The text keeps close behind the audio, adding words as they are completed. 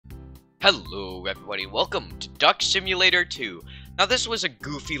Hello everybody, welcome to Duck Simulator 2. Now this was a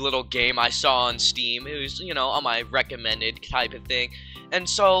goofy little game I saw on Steam. It was, on my recommended type of thing. And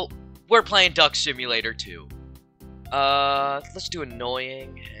so, we're playing Duck Simulator 2. Let's do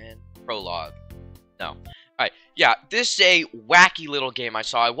annoying and prologue. No. Alright, yeah, this is a wacky little game I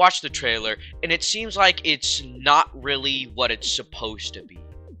saw. I watched the trailer, and it seems like it's not really what it's supposed to be.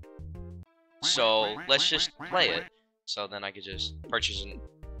 So, let's just play it. So then I could just purchase an...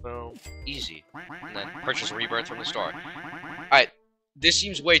 Boom. Easy. And then purchase a rebirth from the store. Alright. This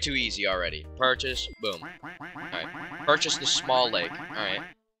seems way too easy already. Purchase. Boom. Alright. Purchase the small lake. Alright.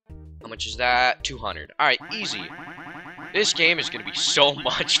 How much is that? 200. Alright. Easy. This game is going to be so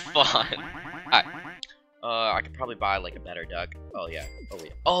much fun. Alright. I could probably buy, like, a better duck. Oh, yeah.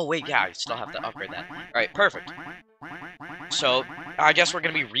 Oh, wait, yeah. I still have to upgrade that. Alright. Perfect. So, I guess we're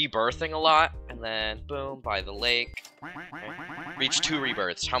going to be rebirthing a lot. And then, boom. Buy the lake. Okay. Reach 2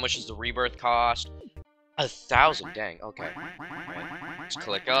 rebirths. How much does the rebirth cost? 1,000. Dang. Okay. Alright. Let's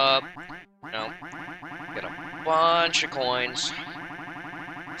click up. No. Get a bunch of coins.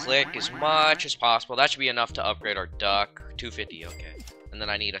 Click as much as possible. That should be enough to upgrade our duck. 250. Okay. And then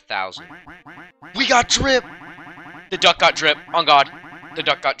I need 1,000. We got drip! The duck got drip. On God. The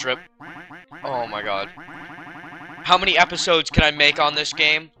duck got drip. Oh my God. How many episodes can I make on this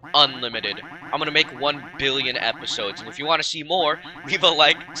game? Unlimited. I'm gonna make 1 billion episodes, and if you want to see more, leave a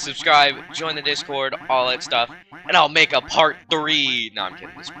like, subscribe, join the Discord, all that stuff, and I'll make a part 3. No, I'm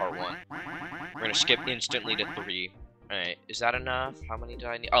kidding, this is part 1. We're gonna skip instantly to 3. Alright, is that enough? How many did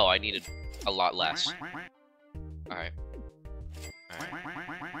I need? Oh, I needed a lot less. Alright. Alright.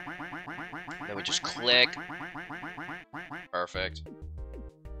 Then we just click. Perfect.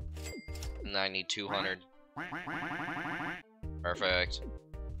 And then I need 200. Perfect.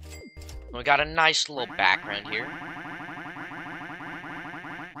 We got a nice little background here.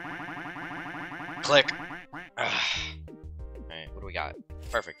 Click. Alright, what do we got?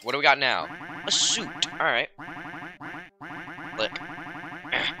 Perfect. What do we got now? A suit. Alright. Click.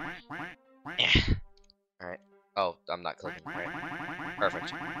 Alright. Oh, I'm not clicking. Alright.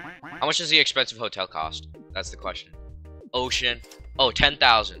 Perfect. How much does the expensive hotel cost? That's the question. Ocean. Oh,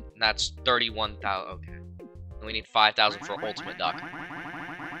 10,000. And that's 31,000. Okay. And we need 5,000 for Ultimate Duck.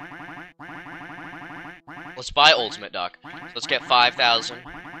 Let's buy Ultimate Duck. So let's get 5,000.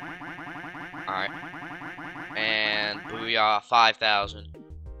 Alright. And booyah, 5,000.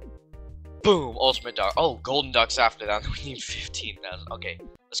 Boom, Ultimate Duck. Oh, Golden Ducks after that. We need 15,000. Okay,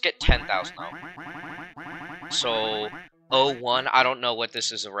 let's get 10,000 though. So, 01, I don't know what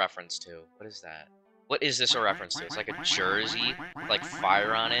this is a reference to. What is that? What is this a reference to? It's like a jersey with like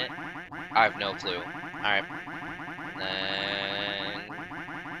fire on it. I have no clue. Alright. Then...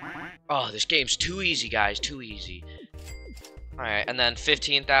 Oh, this game's too easy, guys. Too easy. Alright, and then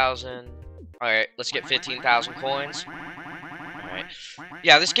 15,000. Alright, let's get 15,000 coins. Alright.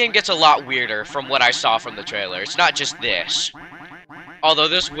 Yeah, this game gets a lot weirder from what I saw from the trailer. It's not just this. Although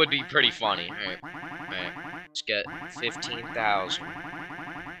this would be pretty funny. Alright. Alright. Let's get 15,000.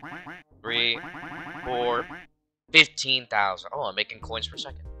 3, 4, 15,000. Oh, I'm making coins per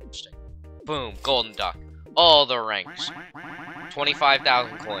second. Interesting. Boom, Golden Duck. All the ranks.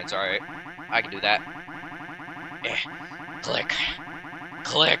 25,000 coins, alright. I can do that. Click.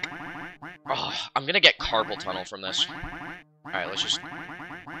 Click. Oh, I'm gonna get carpal tunnel from this. Alright, let's just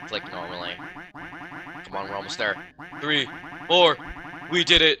click normally. Come on, we're almost there. 3, 4, we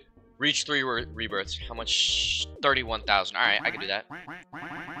did it! Reach 3 rebirths. How much? 31,000. Alright, I can do that.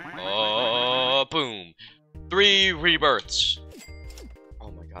 Oh, boom. 3 rebirths. Oh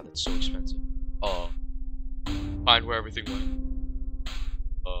my God, that's so expensive. Find where everything went.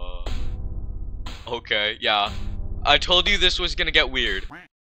 Okay, yeah. I told you this was gonna get weird.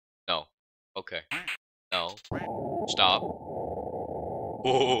 No. Okay. No. Stop.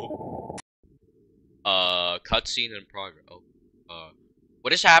 Oh. Cutscene in progress. Oh.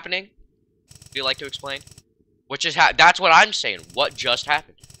 What is happening? Would you like to explain? What just that's what I'm saying. What just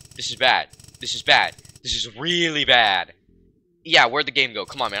happened? This is bad. This is bad. This is really bad. Yeah, where'd the game go?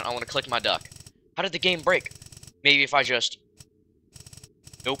 Come on, man. I want to click my duck. How did the game break? Maybe if I just...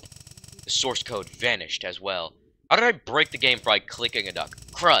 Nope. The source code vanished as well. How did I break the game by clicking a duck?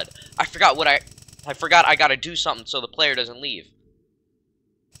 Crud. I forgot what I forgot I gotta do something so the player doesn't leave.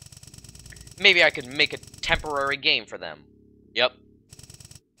 Maybe I could make a temporary game for them. Yep.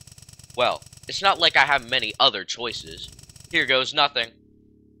 Well, it's not like I have many other choices. Here goes nothing.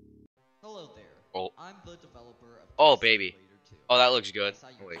 Hello there. Oh. I'm the developer of Oh, baby. 2. Oh, that looks good.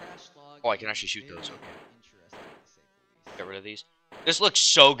 Oh, wait. Oh, I can actually shoot Very those. Okay. interesting, to say the least. Get rid of these. This looks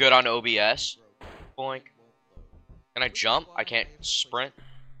so good on OBS. Boink. Can I jump? I can't sprint.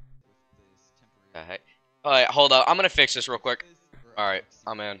 The heck? Alright, hold up. I'm gonna fix this real quick. Alright,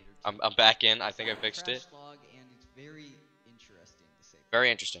 I'm in. I'm back in. I think I fixed it. Log, and it's very interesting to say. Very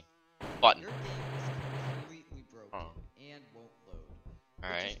interesting. Button. Your game is completely broken Oh. and won't load.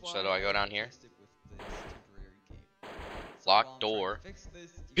 Alright, so do I go down here? Fixed it with this temporary game. So Locked while I'm trying door. to fix this,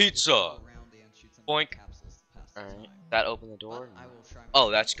 you can Pizza. just go around and shoot some Boink. capsules to pass the Alright, time. that opened the door. But I will try my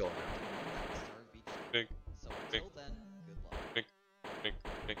Oh, best that's to going. get that Star Beach. Bing, So bing, until then, good luck. bing,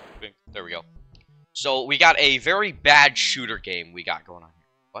 bing, bing. There we go. So we got a very bad shooter game we got going on here.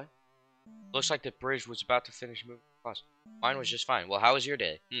 What? Looks like the bridge was about to finish moving across. Mine was just fine. Well, how was your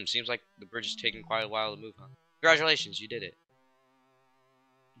day? Seems like the bridge is taking quite a while to move, huh? Congratulations, you did it.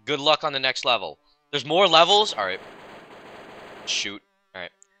 Good luck on the next level. There's more levels? Alright. Shoot.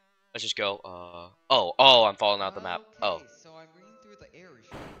 Alright. Let's just go. Oh, I'm falling out the map. Oh. Okay, so I'm reading through the errors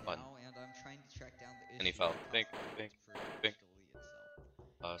right Button. now, and I'm trying to track down the issue. And he fell. that Bing, caused the bing, bridge to bing. delete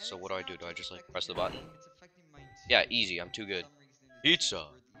itself. So And what do I it's do? not Do I just, like, affecting press the your button? game, it's affecting mine too. Yeah, easy. I'm too good. For some reason, it Pizza. seems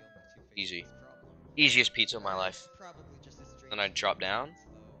we're the only two facing Easy. this problem. Easiest pizza of my It's life. probably just a strange Then I drop down. coincidence,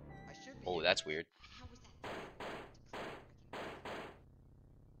 though. I should be Oh, able that's to- weird. How was that?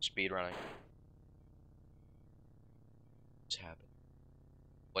 Speed running. What's happening?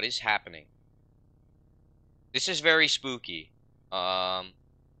 What is happening? This is very spooky. Duck.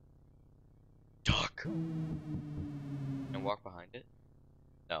 And walk behind it?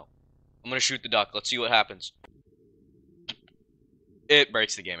 No. I'm gonna shoot the duck. Let's see what happens. It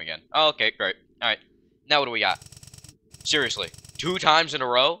breaks the game again. Oh, okay, great. Alright. Now what do we got? Seriously. 2 times in a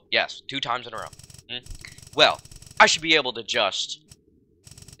row? Yes, 2 times in a row. Well, I should be able to just...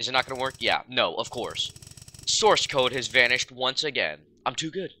 Is it not gonna work? Yeah. No, of course. Source code has vanished once again. I'm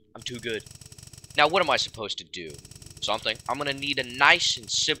too good. I'm too good. Now, what am I supposed to do? Something. I'm gonna need a nice and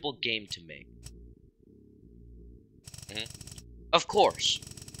simple game to make. Of course.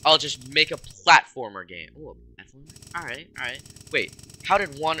 I'll just make a platformer game. Oh, a platformer? Alright, alright. Wait, how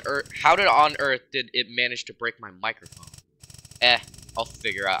did on earth did it manage to break my microphone? I'll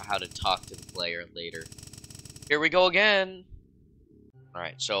figure out how to talk to the player later. Here we go again.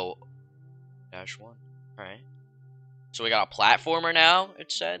 Alright, so -1. Alright. So we got a platformer now,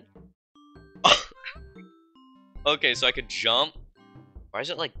 it said. Okay, so I could jump. Why is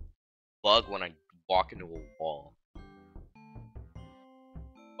it like bug when I walk into a wall?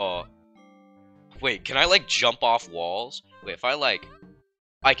 Wait, can I like jump off walls? Wait, if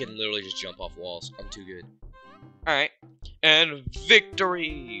I can literally just jump off walls. I'm too good. Alright. And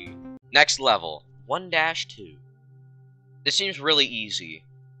victory! Next level. 1-2. This seems really easy.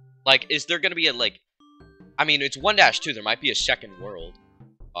 Like, is there gonna be a, like... I mean, it's 1-2. There might be a second world.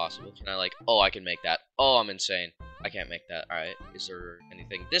 Possible. Can I, like... Oh, I can make that. Oh, I'm insane. I can't make that. Alright. Is there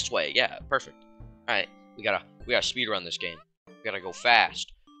anything this way? Yeah, perfect. Alright. We gotta speedrun this game. We gotta go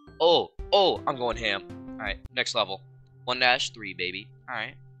fast. Oh, I'm going ham. Alright, next level. 1-3, baby.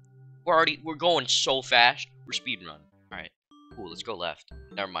 Alright. We're going so fast. We're speedrunning. Alright. Cool, let's go left.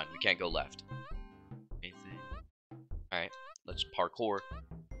 Never mind, we can't go left. Anything? Alright, let's parkour.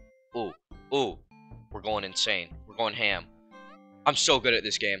 Oh, we're going insane. We're going ham. I'm so good at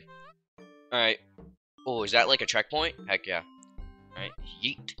this game. Alright. Oh, is that like a checkpoint? Heck yeah. Alright,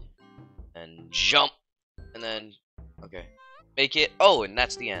 yeet. And jump. And then, okay. Make it. Oh, and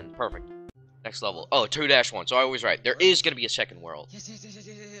that's the end. Perfect. Next level. Oh, 2-1. So I was right. There is going to be a second world.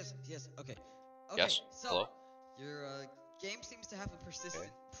 Yes. Okay. Yes. So, Hello? your game seems to have a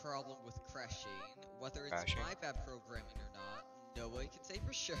persistent problem with crashing. Whether it's Crashing. my bad programming or not, no one can say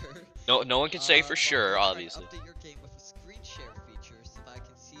for sure. No one can say for But sure, I'll try to obviously. update your game with a screen share feature so that I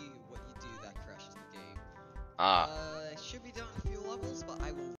can see what you do that crashes the game. It should be done in a few levels, but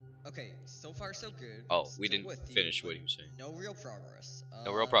I will. Okay, so far so good. Oh, we Still didn't with you, finish but what he was saying. No real progress.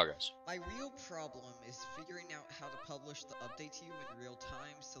 No real progress. My real problem is figuring out how to publish the update to you in real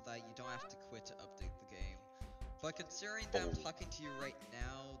time so that you don't have to quit to update the game. But considering that I'm talking to you right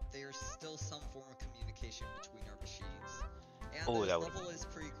now, there's still some form of communication between our machines. And Oh, this that would- level is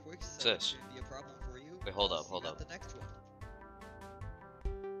pretty quick, so What's it this? shouldn't be a problem for you. Wait, hold I'll up, see hold you at up. the next one.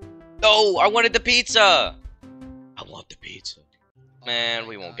 No, I wanted the pizza. I want the pizza. Man, Alright,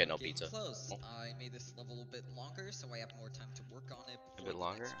 we won't get no getting pizza. Close. Oh. I made this level a bit longer, so I have more time to work on it before bit the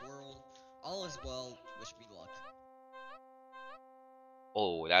longer? next world. All is well. Wish me luck.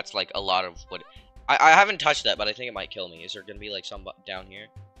 Oh, that's like a lot of what. I haven't touched that, but I think it might kill me. Is there gonna be like some down here?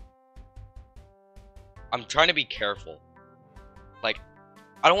 I'm trying to be careful. Like,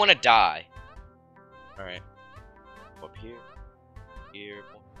 I don't want to die. All right. Up here. Here.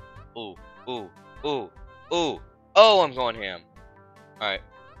 Ooh. Oh, I'm going ham. All right.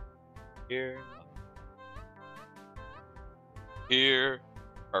 Here. Here.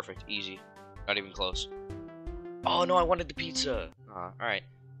 Perfect. Easy. Not even close. Oh no, I wanted the pizza. Alright.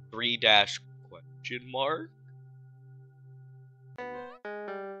 3 dash question mark?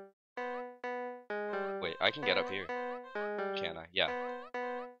 Wait, I can get up here. Can I? Yeah.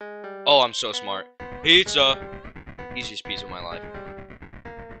 Oh, I'm so smart. Pizza! Easiest pizza of my life.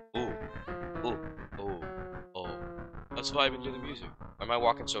 Ooh. Ooh. Oh. Oh. Let's vibe into the music. Why am I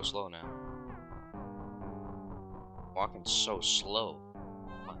walking so slow now? Walking so slow.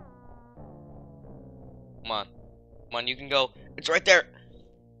 Come on. Come on. Come on, you can go. It's right there.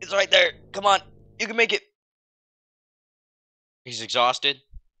 It's right there. Come on. You can make it. He's exhausted.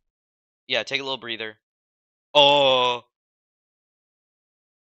 Yeah, take a little breather. Oh.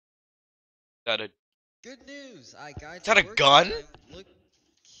 Is that a... Good news! I got Is that a to work gun? and I'm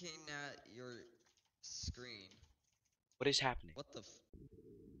looking at your screen. What is happening? What the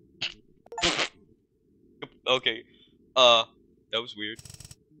Okay. That was weird.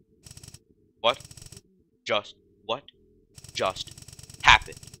 What? What just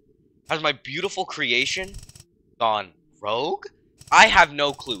happened? Has my beautiful creation gone rogue? I have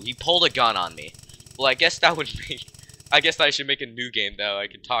no clue. He pulled a gun on me. Well, I guess that would make... I guess I should make a new game, though. I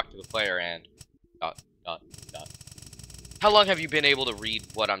can talk to the player and... How long have you been able to read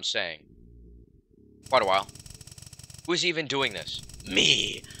what I'm saying? Quite a while. Who's even doing this?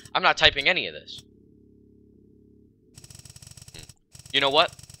 Me! I'm not typing any of this. You know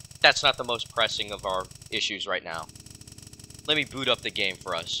what? That's not the most pressing of our issues right now. Let me boot up the game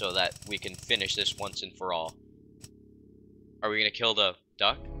for us so that we can finish this once and for all. Are we gonna kill the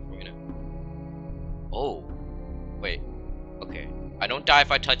duck? We're gonna... Oh. Wait. Okay. I don't die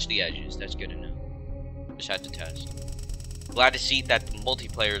if I touch the edges. That's good to know. Just had to test. Glad to see that the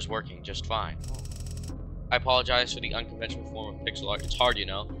multiplayer is working just fine. I apologize for the unconventional form of pixel art. It's hard, you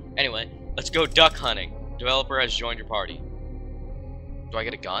know. Anyway, let's go duck hunting. Developer has joined your party. Do I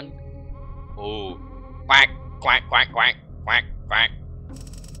get a gun? Oh. Quack, quack, quack, quack, quack, quack.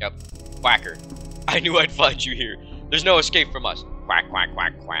 Yep. Quacker. I knew I'd find you here. There's no escape from us. Quack, quack,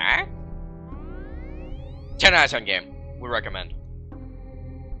 quack, quack. 10 out of 10 game. We recommend.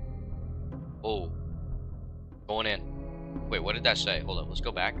 Oh. Going in. Wait, what did that say? Hold up, let's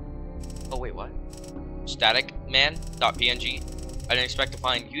go back. Oh, wait, what? Static man.png. I didn't expect to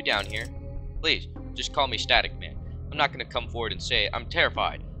find you down here. Please, just call me Static Man. I'm not gonna come forward and say it. I'm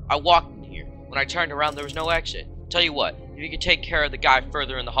terrified. I walked in here. When I turned around, there was no exit. Tell you what, if you could take care of the guy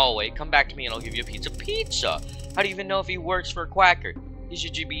further in the hallway, come back to me and I'll give you a pizza. Pizza! How do you even know if he works for a quacker? He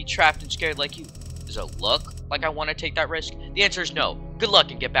should be trapped and scared like you. Does it look like I want to take that risk? The answer is no. Good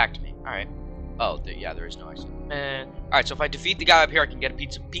luck and get back to me. Alright. Oh, yeah, there is no exit. Alright, so if I defeat the guy up here, I can get a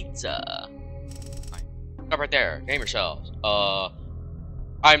pizza. Alright. Stop right there. Name yourselves.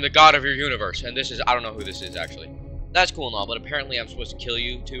 I'm the god of your universe, and this is... I don't know who this is, actually. That's cool and all, but apparently I'm supposed to kill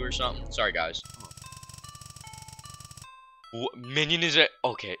you, too, or something. Sorry, guys. Minion is it?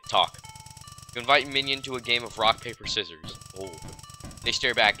 Okay, talk. You invite Minion to a game of rock, paper, scissors. Oh. They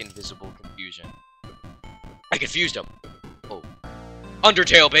stare back in visible confusion. I confused them. Oh.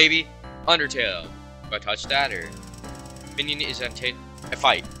 Undertale, baby! Undertale. Do I touch that, or... Minion is a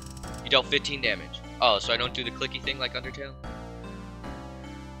fight. You dealt 15 damage. Oh, so I don't do the clicky thing like Undertale?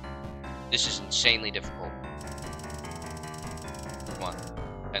 This is insanely difficult. Come on.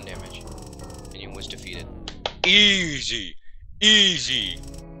 10 damage. Minion was defeated. Easy! Easy!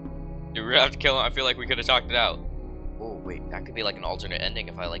 Do we really have to kill him? I feel like we could have talked it out. Oh, wait. That could be like an alternate ending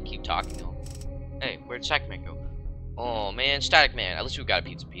if I, like, keep talking to him. Hey, where'd Static Man go? Oh, man. Static Man. At least we got a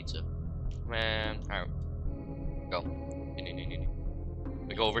pizza. Man. Alright. Go.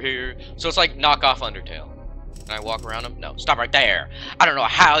 We go over here. So it's like knockoff Undertale. Can I walk around him? No. Stop right there. I don't know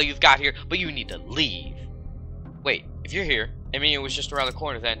how you've got here, but you need to leave. Wait. If you're here, and Minion was just around the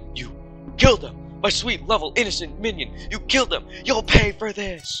corner, then you killed him. My sweet, level, innocent Minion. You killed him. You'll pay for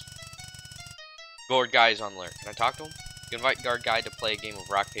this. Guard Guy is on alert. Can I talk to him? You invite Guard Guy to play a game of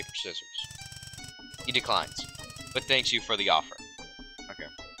rock, paper, scissors. He declines, but thanks you for the offer. Okay.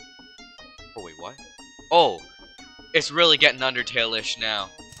 Oh, wait, what? Oh, it's really getting Undertale-ish now.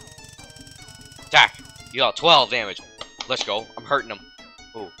 Attack. You got 12 damage. Let's go. I'm hurting him.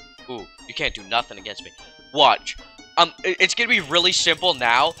 Ooh, ooh. You can't do nothing against me. Watch. It's gonna be really simple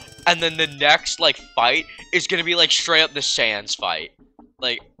now, and then the next, like, fight is gonna be, like, straight up the Sans fight.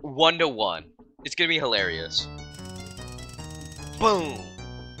 Like, 1-to-1. It's gonna be hilarious. Boom!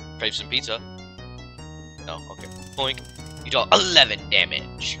 Crave some pizza. No, okay. Boink. You dealt 11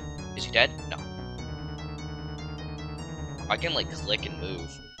 damage. Is he dead? No. I can, like, click and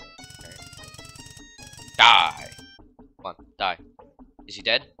move. Okay. Die! Come on, die. Is he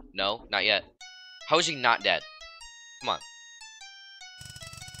dead? No, not yet. How is he not dead? Come on.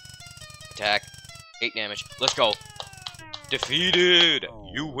 Attack. 8 damage. Let's go. Defeated.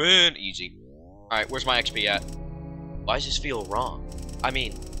 You win. Easy. Alright, where's my XP at? Why does this feel wrong? I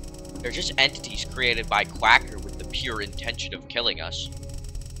mean, they're just entities created by Quacker with the pure intention of killing us.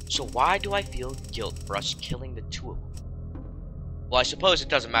 So why do I feel guilt for us killing the 2 of them? Well, I suppose it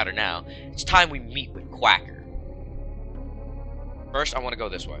doesn't matter now. It's time we meet with Quacker. First, I want to go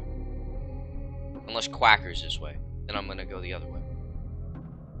this way. Unless Quacker's this way, then I'm going to go the other way.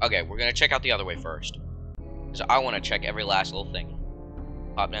 Okay, we're going to check out the other way first. Because I want to check every last little thing.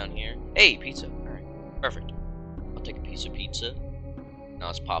 Pop down here. Hey, pizza. Alright, perfect. I'll take a piece of pizza. Now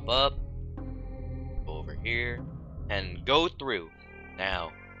let's pop up. Go over here. And go through.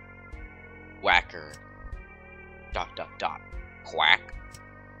 Now. Quacker. ... Quack.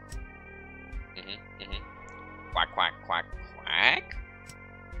 Quack, quack, quack, quack.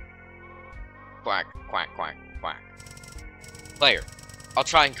 Quack, quack, quack, quack. Player, I'll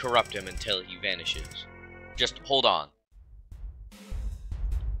try and corrupt him until he vanishes. Just hold on.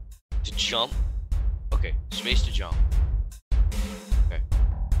 To jump? Okay, space to jump. Okay.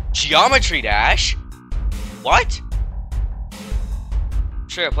 Geometry Dash? What?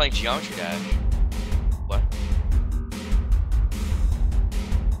 Sure, I'm playing Geometry Dash. What?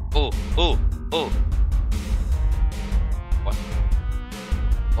 Oh, oh, oh. What?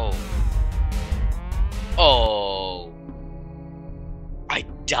 Oh. Oh. I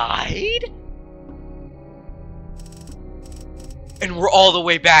died? And we're all the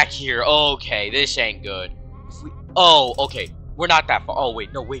way back here. Okay, this ain't good. Oh, okay. We're not that far. Oh,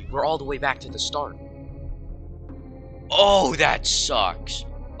 wait. No, wait. We're all the way back to the start. Oh, that sucks.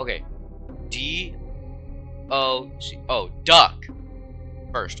 Okay. D-O-C. Oh, duck.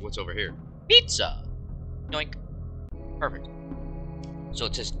 First, what's over here? Pizza. Yoink. Perfect. So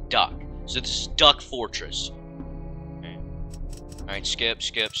it says duck. So this is Duck Fortress. Okay. Alright, skip,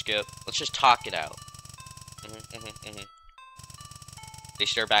 skip, skip. Let's just talk it out. They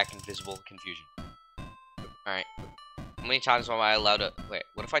stare back in visible confusion. Alright. How many times am I allowed to... Wait,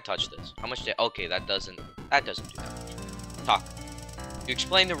 what if I touch this? How much... Okay, that doesn't do that much. Talk. You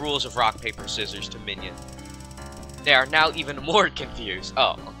explain the rules of rock, paper, scissors to Minion. They are now even more confused.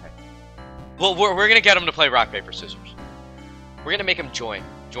 Oh, okay. Well, we're gonna get them to play rock, paper, scissors. We're gonna make them join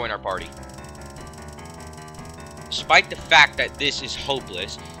our party. Despite the fact that this is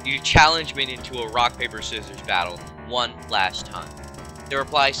hopeless, you challenge Minion to a rock, paper, scissors battle one last time. They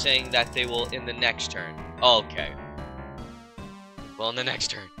reply saying that they will in the next turn. Okay. Well, in the next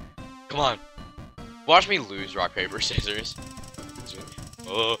turn. Come on. Watch me lose rock, paper, scissors.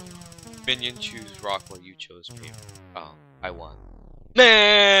 Minion choose rock while you chose paper. Oh, I won.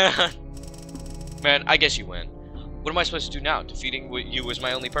 Man! Man, I guess you win. What am I supposed to do now? Defeating you was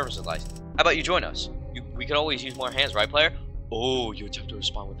my only purpose in life. How about you join us? We could always use more hands, right, player? Oh, you attempt to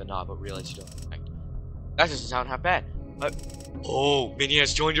respond with a nod, but realize you don't connect. That doesn't sound half bad. Oh, Minion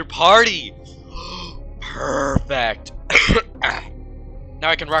has joined your party! Perfect! Now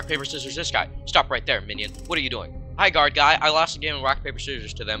I can rock, paper, scissors this guy. Stop right there, Minion. What are you doing? Hi, guard guy. I lost the game in rock, paper,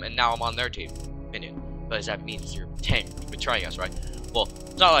 scissors to them, and now I'm on their team. Minion. But does that mean you're betraying us, right? Well,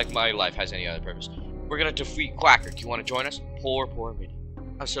 it's not like my life has any other purpose. We're gonna defeat Quacker. Do you want to join us? Poor Minion.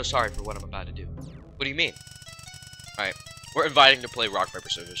 I'm so sorry for what I'm about to do. What do you mean? Alright. We're inviting to play rock, paper,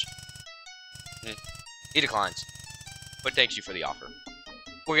 scissors. He declines. But thanks you for the offer.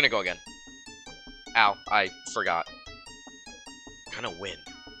 We're gonna go again. Ow, I forgot. We're gonna win.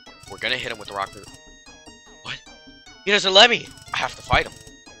 We're gonna hit him with the rock, paper. What? He doesn't let me! I have to fight him.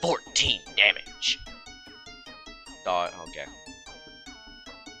 14 damage. Okay.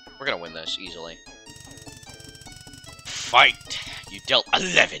 We're gonna win this easily. Fight! You dealt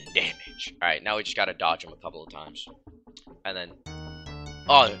 11 damage. Alright, now we just gotta dodge him a couple of times. And then...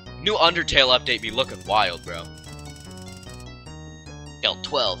 Oh, new Undertale update be looking wild, bro. Dealt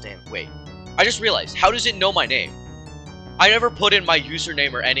 12 damage. Wait. I just realized, how does it know my name? I never put in my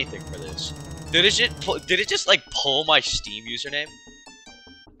username or anything for this. Did it just like pull my Steam username?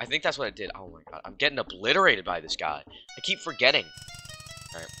 I think that's what it did. Oh my god, I'm getting obliterated by this guy. I keep forgetting.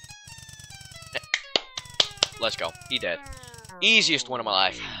 Alright. Let's go. He dead. Easiest one of my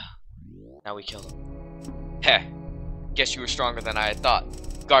life. Now we kill him. Heh. Guess you were stronger than I had thought.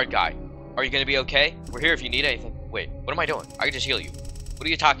 Guard guy, are you gonna be okay? We're here if you need anything. Wait, what am I doing? I can just heal you. What are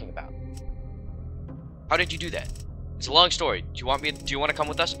you talking about? How did you do that? It's a long story. Do you want to come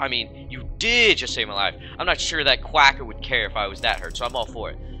with us? I mean, you did just save my life. I'm not sure that Quacker would care if I was that hurt, so I'm all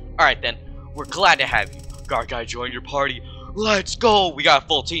for it. Alright then, we're glad to have you. Guard guy, join your party. Let's go! We got a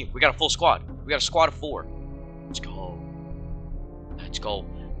full team. We got a full squad. We got a squad of 4. Let's go. Let's go.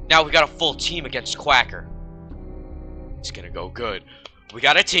 Now we got a full team against Quacker. It's gonna go good. We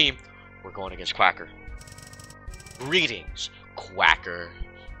got a team. We're going against Quacker. Greetings, Quacker.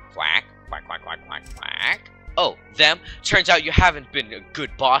 Quack, quack, quack, quack, quack, quack. Oh, them? Turns out you haven't been a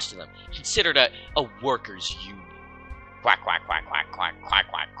good boss to them. Considered a workers' union. Quack, quack, quack, quack, quack, quack,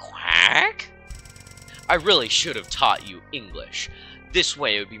 quack, quack. I really should have taught you English. This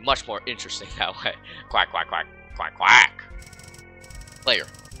way it would be much more interesting that way. Quack, quack, quack, quack, quack. Player,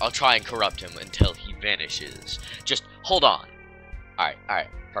 I'll try and corrupt him until he vanishes. Just hold on. Alright,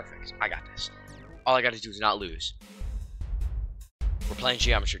 perfect. I got this. All I gotta do is not lose. We're playing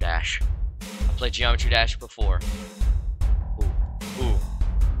Geometry Dash. I played Geometry Dash before. Ooh.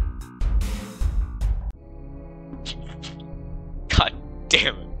 God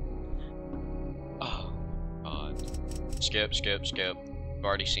damn it. Oh, God. Skip. I've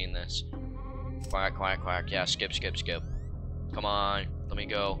already seen this. Quack, quack, quack. Yeah, skip. Come on, let me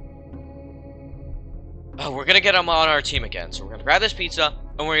go. Oh, we're gonna get them on our team again. So we're gonna grab this pizza,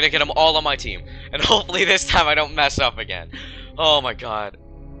 and we're gonna get them all on my team. And hopefully this time I don't mess up again. Oh my God.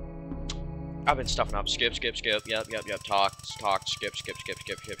 I've been stuffing up. Skip. Yep. Talk. Skip.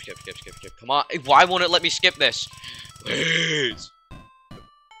 Come on. Why won't it let me skip this? Please.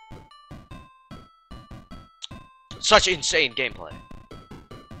 Such insane gameplay.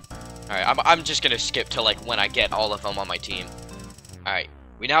 Alright, I'm just gonna skip to like when I get all of them on my team. Alright,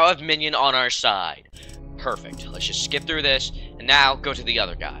 we now have Minion on our side. Perfect. Let's just skip through this and now go to the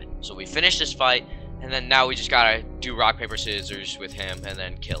other guy. So we finished this fight, and then now we just gotta do rock, paper, scissors with him and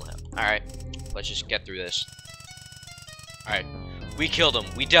then kill him. Alright, let's just get through this. Alright, we killed him.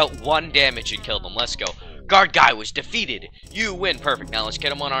 We dealt 1 damage and killed him. Let's go. Guard guy was defeated. You win. Perfect. Now let's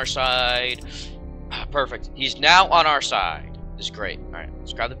get him on our side. Perfect. He's now on our side. This is great. Alright,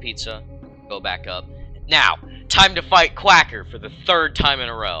 let's grab the pizza. Go back up. Now, time to fight Quacker for the 3rd time in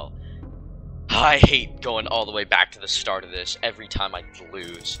a row. I hate going all the way back to the start of this every time I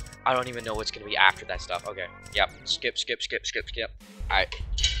lose. I don't even know what's going to be after that stuff. Okay, yep. Skip. Alright.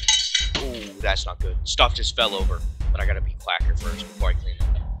 Ooh, that's not good. Stuff just fell over. But I gotta beat Quacker first before I clean it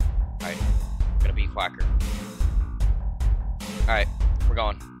up. Alright, gotta beat Quacker. Alright, we're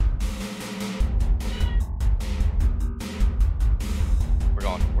going. We're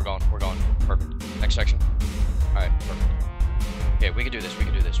going. Perfect. Next section. Alright, perfect. Okay, we can do this.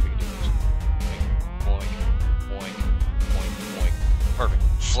 Boink. Perfect.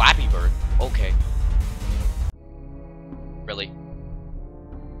 Flappy Bird. Okay. Really?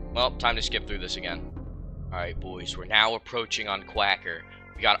 Well, time to skip through this again. Alright, boys. We're now approaching on Quacker.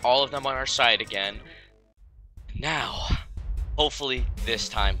 We got all of them on our side again. Now, hopefully, this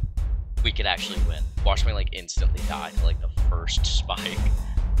time, we could actually win. Watch me, like, instantly die to, like, the first spike.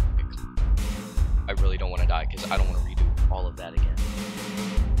 I really don't want to die, because I don't want to redo all of that again.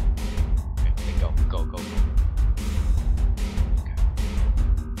 Okay, go. Okay.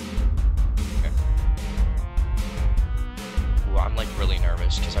 Ooh, I'm, like, really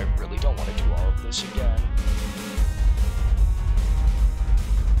nervous, because I really don't want to do all of this again.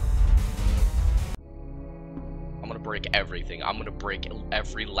 I'm gonna break everything. I'm gonna break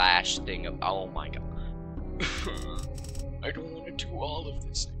every last thing of— oh my God. I don't want to do all of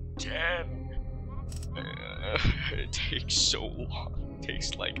this again. It takes so long.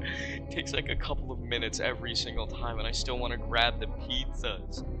 It takes like a couple of minutes every single time, and I still want to grab the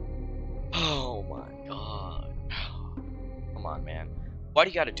pizzas. Oh my God. Come on, man. Why do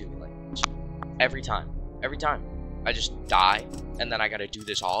you gotta do me like this? Every time. I just die, and then I gotta do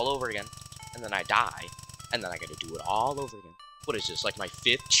this all over again, and then I die, and then I gotta do it all over again. What is this, like my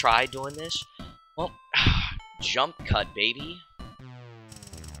 5th try doing this? Well, jump cut, baby.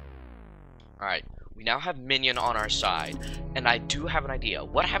 Alright, we now have Minion on our side, and I do have an idea.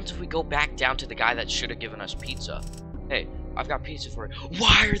 What happens if we go back down to the guy that should have given us pizza? Hey, I've got pizza for you.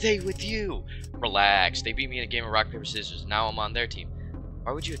 Why are they with you? Relax, they beat me in a game of rock, paper, scissors. Now I'm on their team.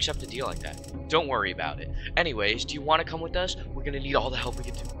 Why would you accept a deal like that? Don't worry about it. Anyways, do you want to come with us? We're gonna need all the help we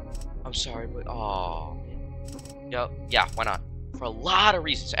can do. I'm sorry, but oh, yeah, why not? For a lot of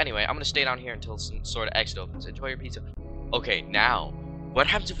reasons. Anyway, I'm gonna stay down here until some sort of exit opens. Enjoy your pizza. Okay, now, what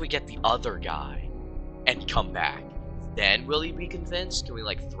happens if we get the other guy and come back? Then will he be convinced? Can we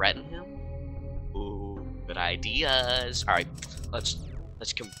like threaten him? Ooh, good ideas. All right, let's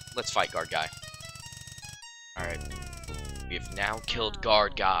fight guard guy. All right, we have now killed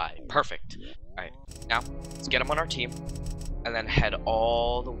guard guy. Perfect. All right, now let's get him on our team, and then head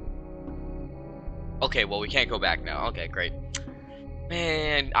all the. Okay, well we can't go back now. Okay, great.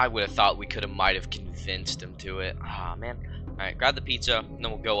 Man, I would have thought we might have convinced him to it. Ah, man. Alright, grab the pizza, and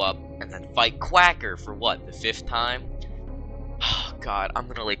then we'll go up, and then fight Quacker for what, the 5th time? Oh, God, I'm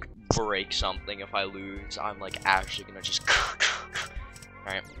gonna, like, break something if I lose. I'm, like, actually gonna just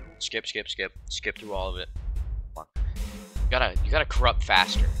Alright. Skip through all of it. Come on. You gotta corrupt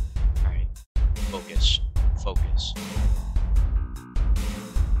faster. Alright. Focus.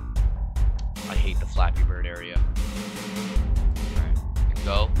 I hate the Flappy Bird area. Alright. And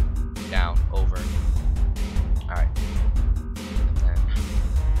go. Down. Over. Alright. And then.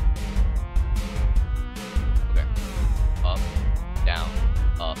 Okay. Up. Down.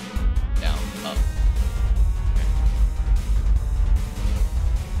 Up. Down. Up. Okay.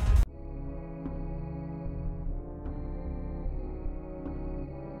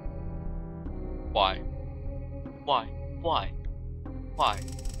 Why?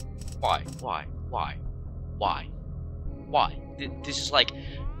 This is like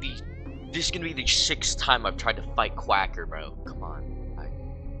this is gonna be the 6th time I've tried to fight Quacker, bro. Come on.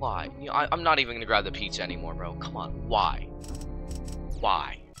 Why? You know, I'm not even gonna grab the pizza anymore, bro. Come on. Why?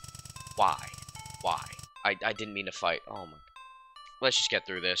 I didn't mean to fight. Oh my. Let's just get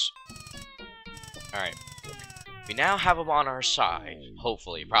through this. Alright. We now have him on our side.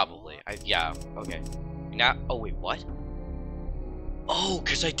 Hopefully. Probably. Yeah. Okay. Now. Oh, wait. What? Oh,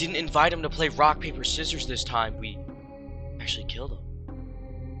 because I didn't invite him to play rock, paper, scissors this time. We actually killed him.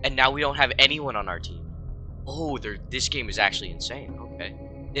 And now we don't have anyone on our team. Oh, this game is actually insane. Okay.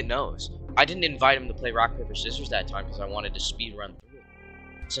 It knows. I didn't invite him to play rock, paper, scissors that time because I wanted to speed run through it.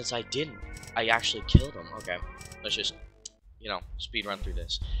 Since I didn't, I actually killed him. Okay. Let's just, you know, speed run through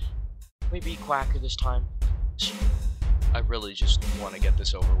this. Can we beat Quacker this time? I really just want to get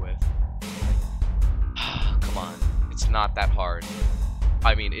this over with. Come on. It's not that hard.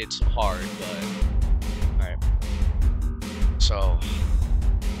 I mean, it's hard, but... Alright. So...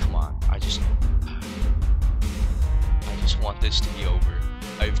 Come on. I just want this to be over.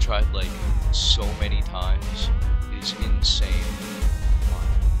 I've tried, like, so many times. It is insane. Come on.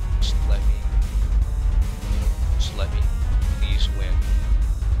 Just let me please win.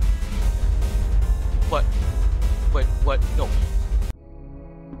 What? What? No.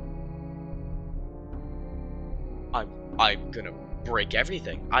 I'm gonna break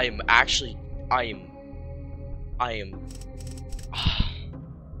everything. I am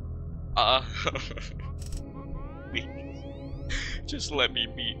please. Just let me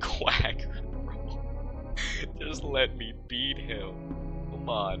beat Quacker, bro. Just let me beat him. Come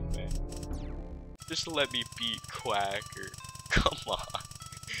on, man. Just let me beat Quacker. Come on.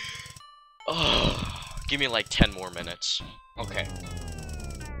 Oh, give me like 10 more minutes. Okay.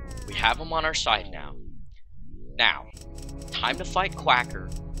 We have him on our side now. Now, time to fight Quacker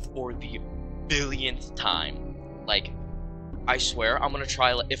for the billionth time. Like, I swear, I'm gonna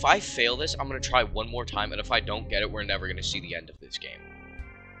try. If I fail this, I'm gonna try one more time, and if I don't get it, we're never gonna see the end of this game.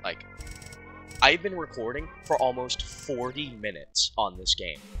 Like, I've been recording for almost 40 minutes on this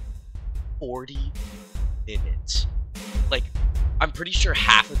game. 40 minutes. Like, I'm pretty sure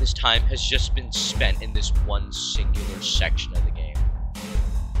half of this time has just been spent in this one singular section of the game.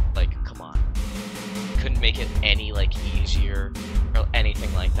 Like, come on. Couldn't make it any, like, easier or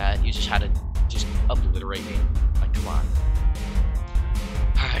anything like that. You just had to just obliterate me. Like, come on.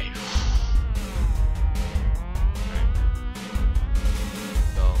 Alright.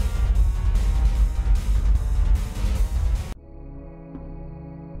 Go.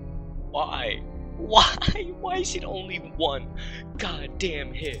 Why? Why is it only one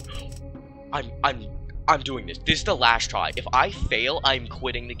goddamn hit? I'm doing this. This is the last try. If I fail, I'm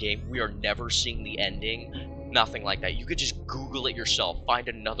quitting the game. We are never seeing the ending. Nothing like that. You could just Google it yourself. Find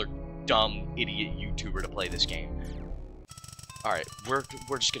another dumb idiot YouTuber to play this game. Alright, we're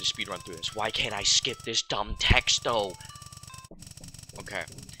just gonna speedrun through this. Why can't I skip this dumb text, though? Okay.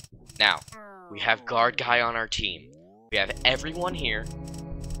 Now, we have Guard Guy on our team. We have everyone here.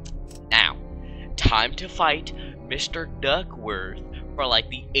 Now, time to fight Mr. Duckworth for, like,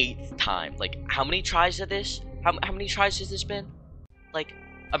 the 8th time. Like, how many tries of this? How many tries has this been? Like,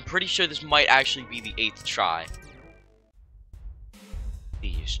 I'm pretty sure this might actually be the 8th try.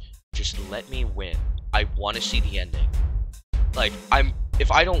 Please, just let me win. I want to see the ending. Like, if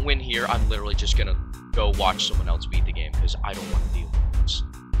I don't win here, I'm literally just gonna go watch someone else beat the game, because I don't want to deal with this.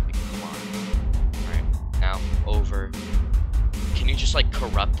 Like, come on. Alright, now, over. Can you just, like,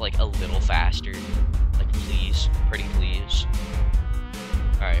 corrupt, like, a little faster? Like, please? Pretty please?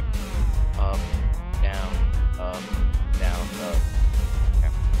 Alright. Up, down, up, down, up. Okay.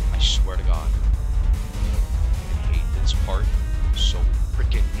 I swear to God. I hate this part so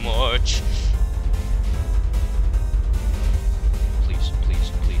freaking much.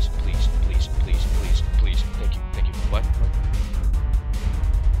 Please. Thank you. What?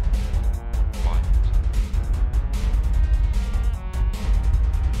 Come on.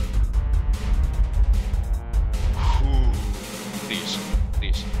 Whew.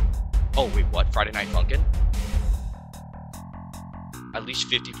 Oh, wait, what? Friday Night Funkin'? At least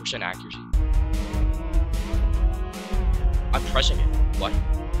 50% accuracy. I'm pressing it. What?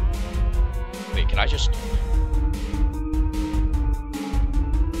 Wait, can I just...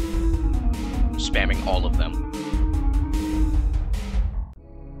 spamming all of them.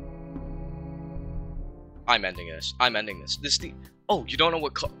 I'm ending this. I'm ending this. Oh, you don't know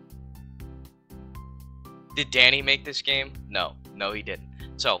what Did Danny make this game? No. No, he didn't.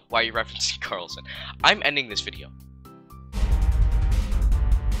 So, why are you referencing Carlson? I'm ending this video.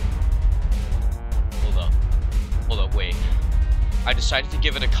 Hold up, wait. I decided to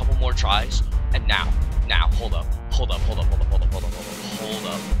give it a couple more tries, and now, hold up.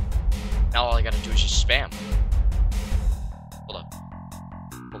 Now all I gotta do is just spam. Hold up.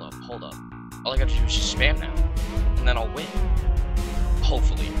 All I gotta do is just spam now, and then I'll win.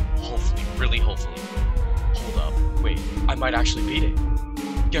 Hopefully, really hopefully. Hold up, wait, I might actually beat it.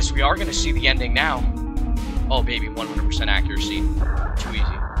 Guess we are gonna see the ending now. Oh baby, 100% accuracy. Too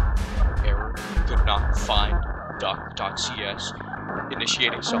easy. Error, could not find duck.cs.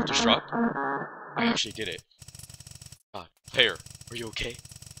 Initiating self-destruct. I actually did it. God, player, are you okay?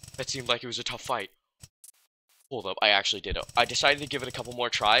 That seemed like it was a tough fight. Hold up, I actually did it. I decided to give it a couple more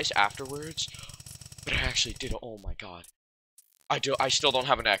tries afterwards, but I actually did it. Oh my god. I still don't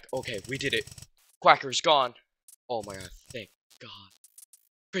have a neck. Okay, we did it. Quacker's gone. Oh my god, thank god.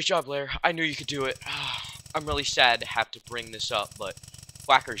 Great job, Blair. I knew you could do it. I'm really sad to have to bring this up, but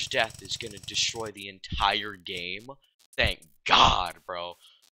Quacker's death is gonna destroy the entire game. Thank god, bro.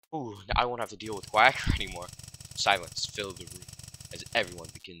 Ooh, I won't have to deal with Quacker anymore. Silence filled the room as everyone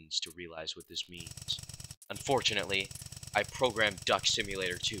begins to realize what this means. Unfortunately, I programmed Duck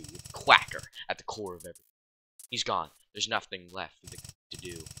Simulator 2 with Quacker at the core of everything. He's gone. There's nothing left to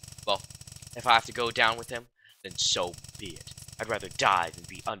do. Well, if I have to go down with him, then so be it. I'd rather die than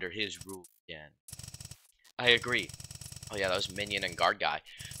be under his rule again. I agree. Oh yeah, that was Minion and Guard Guy.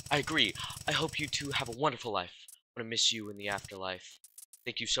 I agree. I hope you two have a wonderful life. I'm gonna miss you in the afterlife.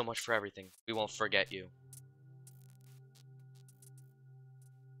 Thank you so much for everything. We won't forget you.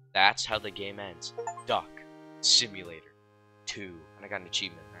 That's how the game ends. Duck Simulator 2. And I got an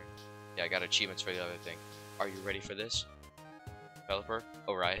achievement, right? Yeah, I got achievements for the other thing. Are you ready for this? Developer?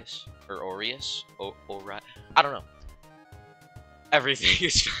 Orius? Or Orius? I don't know. Everything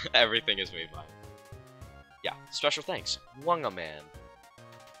is made by. Yeah, special thanks. Wunga Man.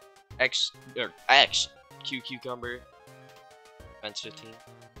 X Q Cucumber. Fence 15.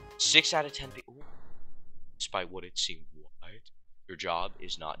 6 out of 10 people. Despite what it seemed. Your job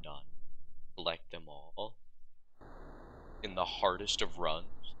is not done. Collect them all. In the hardest of runs.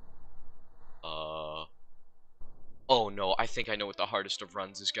 Oh no, I think I know what the hardest of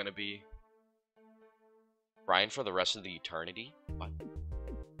runs is gonna be. Grind for the rest of the eternity? What?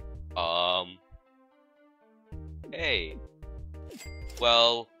 Hey.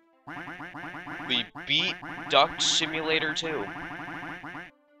 Well, we beat Duck Simulator 2.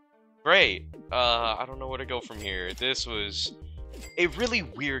 Great. I don't know where to go from here. This was a really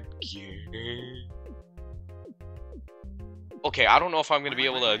weird game. Okay, I don't know if I'm gonna be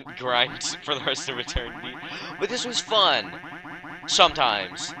able to grind for the rest of eternity, but this was fun.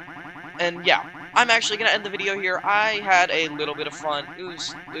 Sometimes. And yeah, I'm actually gonna end the video here. I had a little bit of fun. It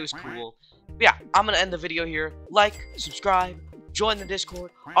was cool. But yeah, I'm gonna end the video here. Like, subscribe, join the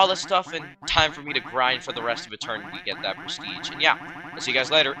Discord, all that stuff, and time for me to grind for the rest of eternity to get that prestige. And yeah, I'll see you guys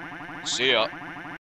later. See ya.